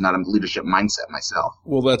question. That's not a leadership mindset myself.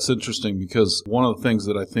 Well, that's interesting because one of the things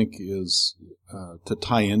that I think is to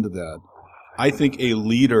tie into that, I think a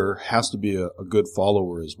leader has to be a good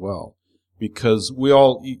follower as well. Because we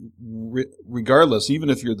all, regardless, even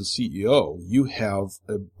if you're the CEO, you have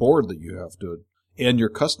a board that you have to, and your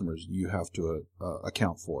customers you have to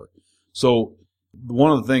account for. So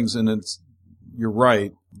one of the things, and it's you're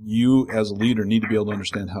right. You as a leader need to be able to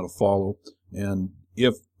understand how to follow. And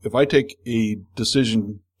if I take a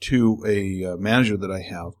decision to a manager that I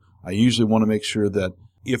have, I usually want to make sure that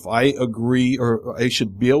if I agree, or I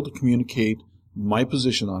should be able to communicate my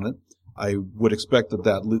position on it, I would expect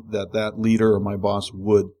that leader or my boss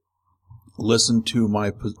would listen to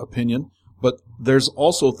my opinion. But there's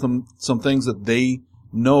also some things that they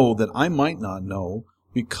know that I might not know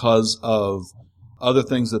because of other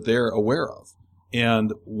things that they're aware of.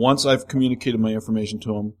 And once I've communicated my information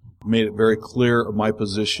to them, made it very clear of my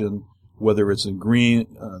position, whether it's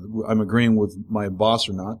I'm agreeing with my boss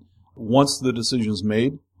or not, once the decision's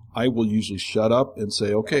made, I will usually shut up and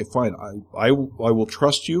say, okay, fine, I will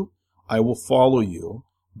trust you, I will follow you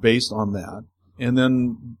based on that. And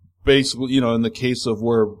then basically, in the case of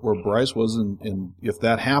where Bryce was, and if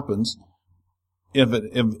that happens, if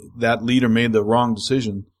that leader made the wrong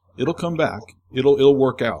decision, it'll come back. It'll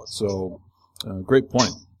work out. So, great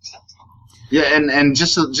point. Yeah, and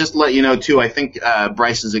just to let you know too, I think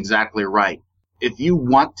Bryce is exactly right. If you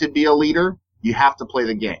want to be a leader, you have to play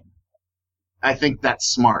the game. I think that's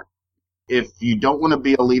smart. If you don't want to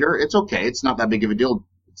be a leader, it's okay. It's not that big of a deal.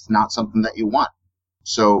 It's not something that you want.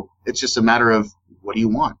 So it's just a matter of, what do you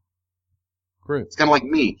want? Great. It's kind of like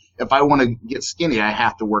me. If I want to get skinny, I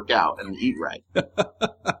have to work out and eat right.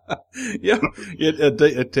 Yeah,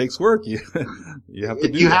 it takes work. You have to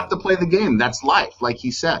do You that. have to play the game. That's life, like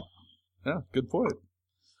he said. Yeah, good point.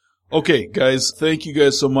 Okay, guys, thank you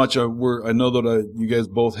guys so much. I know that you guys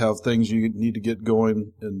both have things you need to get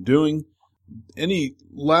going and doing. Any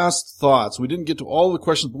last thoughts? We didn't get to all the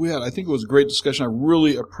questions, but I think it was a great discussion. I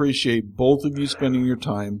really appreciate both of you spending your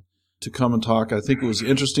time to come and talk. I think it was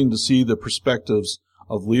interesting to see the perspectives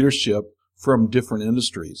of leadership from different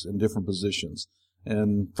industries and different positions.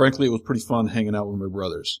 And frankly, it was pretty fun hanging out with my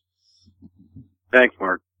brothers. Thanks,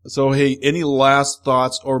 Mark. So, hey, any last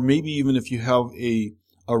thoughts, or maybe even if you have a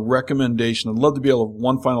recommendation, I'd love to be able to,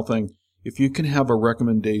 one final thing, if you can have a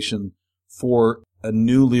recommendation for a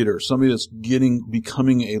new leader, somebody that's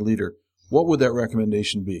becoming a leader, what would that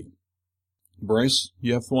recommendation be? Bryce,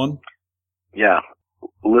 you have one? Yeah.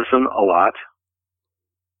 Listen a lot.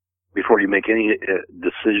 Before you make any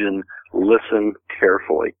decision, listen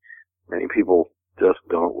carefully. Many people just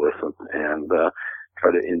don't listen and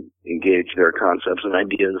try to engage their concepts and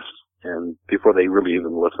ideas, and before they really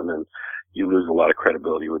even listen, and you lose a lot of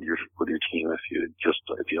credibility with your team if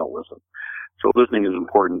you don't listen. So listening is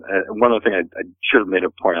important. One other thing I should have made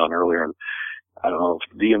a point on earlier, and I don't know if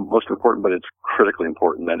it's the most important, but it's critically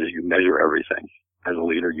important. That is, you measure everything. As a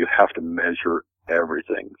leader, you have to measure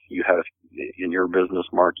everything. You have, in your business,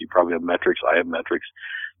 Mark, you probably have metrics. I have metrics.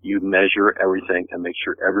 You measure everything and make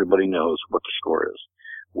sure everybody knows what the score is.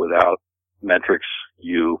 Without metrics,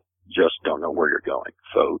 you just don't know where you're going.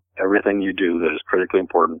 So everything you do that is critically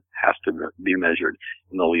important has to be measured,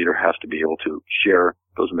 and the leader has to be able to share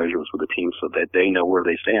those measurements with the team so that they know where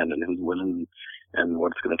they stand and who's winning and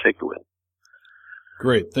what it's going to take to win.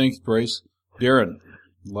 Great. Thanks, Bryce. Darren,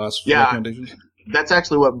 last recommendations? That's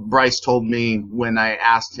actually what Bryce told me when I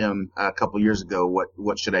asked him a couple years ago,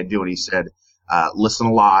 what should I do? And he said, listen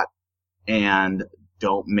a lot and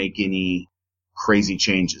don't make any crazy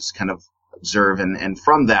changes. Kind of observe. And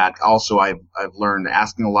from that, also, I've learned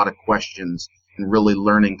asking a lot of questions and really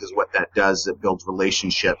learning, because what that does, it builds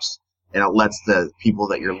relationships, and it lets the people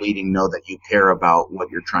that you're leading know that you care about what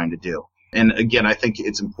you're trying to do. And again, I think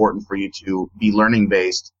it's important for you to be learning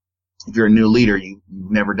based. If you're a new leader, you've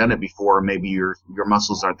never done it before, maybe your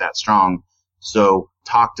muscles aren't that strong. So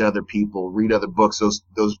talk to other people, read other books. Those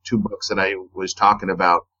two books that I was talking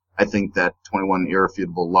about, I think that 21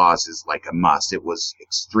 Irrefutable Laws is like a must. It was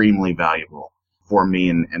extremely valuable for me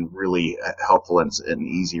and really helpful, and an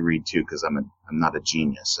easy read too, because I'm not a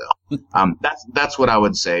genius. So that's what I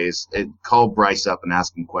would say is call Bryce up and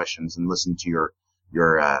ask him questions and listen to your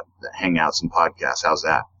hangouts and podcasts. How's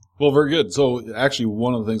that? Well, very good. So actually,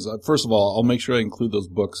 one of the things, first of all, I'll make sure I include those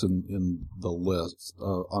books in the list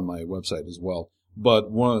on my website as well.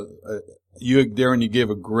 But Darren, you gave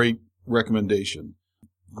a great recommendation.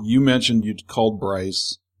 You mentioned you called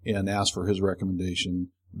Bryce and asked for his recommendation.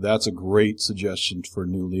 That's a great suggestion for a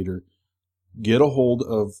new leader. Get a hold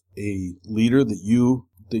of a leader that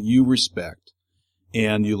you respect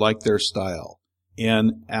and you like their style,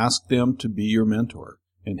 and ask them to be your mentor.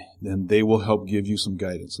 And they will help give you some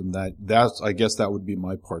guidance. And I guess that would be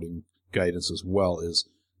my parting guidance as well, is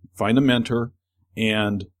find a mentor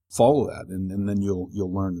and follow that. And then you'll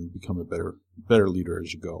learn and become a better leader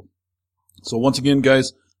as you go. So once again,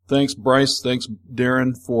 guys, thanks Bryce. Thanks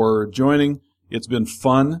Darren for joining. It's been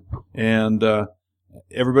fun, and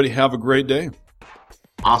everybody have a great day.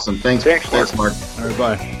 Awesome. Thanks, Mark. All right,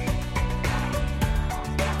 bye.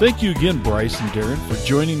 Thank you again, Bryce and Darren, for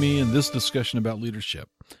joining me in this discussion about leadership.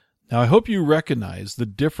 Now, I hope you recognize the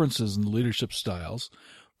differences in leadership styles,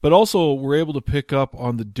 but also we're able to pick up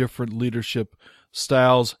on the different leadership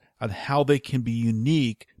styles and how they can be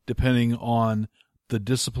unique depending on the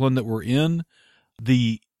discipline that we're in,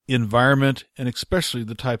 the environment, and especially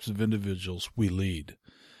the types of individuals we lead.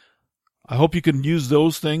 I hope you can use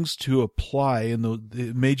those things to apply, and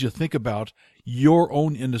it made you think about your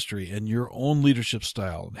own industry and your own leadership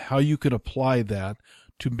style and how you can apply that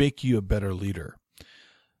to make you a better leader.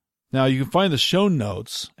 Now, you can find the show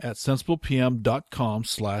notes at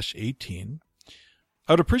SensiblePM.com/18.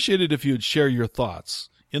 I would appreciate it if you would share your thoughts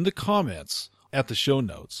in the comments at the show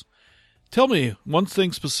notes. Tell me one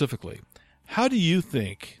thing specifically. How do you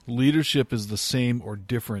think leadership is the same or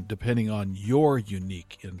different depending on your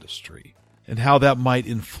unique industry, and how that might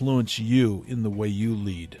influence you in the way you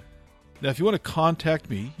lead? Now, if you want to contact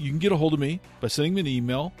me, you can get a hold of me by sending me an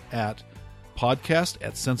email at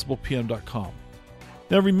podcast@SensiblePM.com.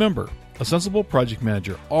 Now remember, a sensible project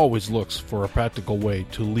manager always looks for a practical way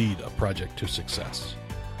to lead a project to success.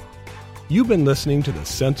 You've been listening to the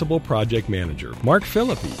Sensible Project Manager, Mark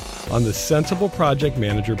Philippi, on the Sensible Project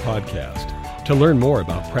Manager podcast. To learn more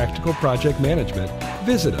about practical project management,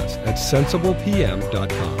 visit us at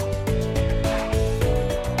SensiblePM.com.